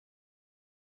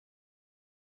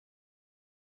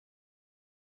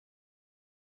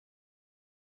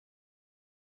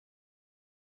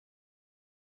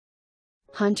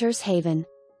Hunter's Haven.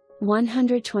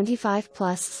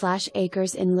 125+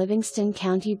 acres in Livingston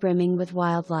County brimming with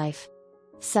wildlife.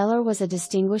 Seller was a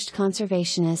distinguished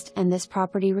conservationist, and this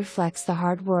property reflects the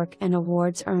hard work and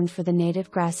awards earned for the native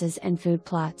grasses and food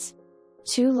plots.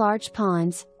 2 large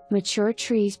ponds, mature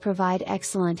trees provide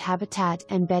excellent habitat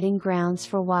and bedding grounds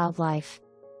for wildlife.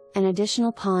 An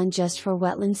additional pond just for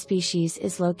wetland species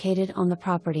is located on the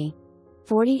property.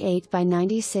 48 by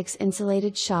 96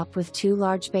 insulated shop with 2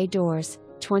 large bay doors,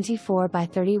 24 by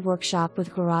 30 workshop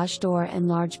with garage door and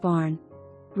large barn.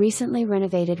 Recently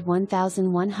renovated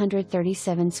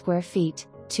 1,137 square feet,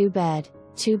 2-bed,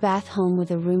 2-bath home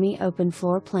with a roomy open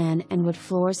floor plan and wood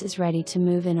floors is ready to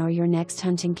move in or your next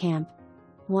hunting camp.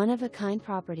 One of a kind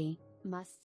property, must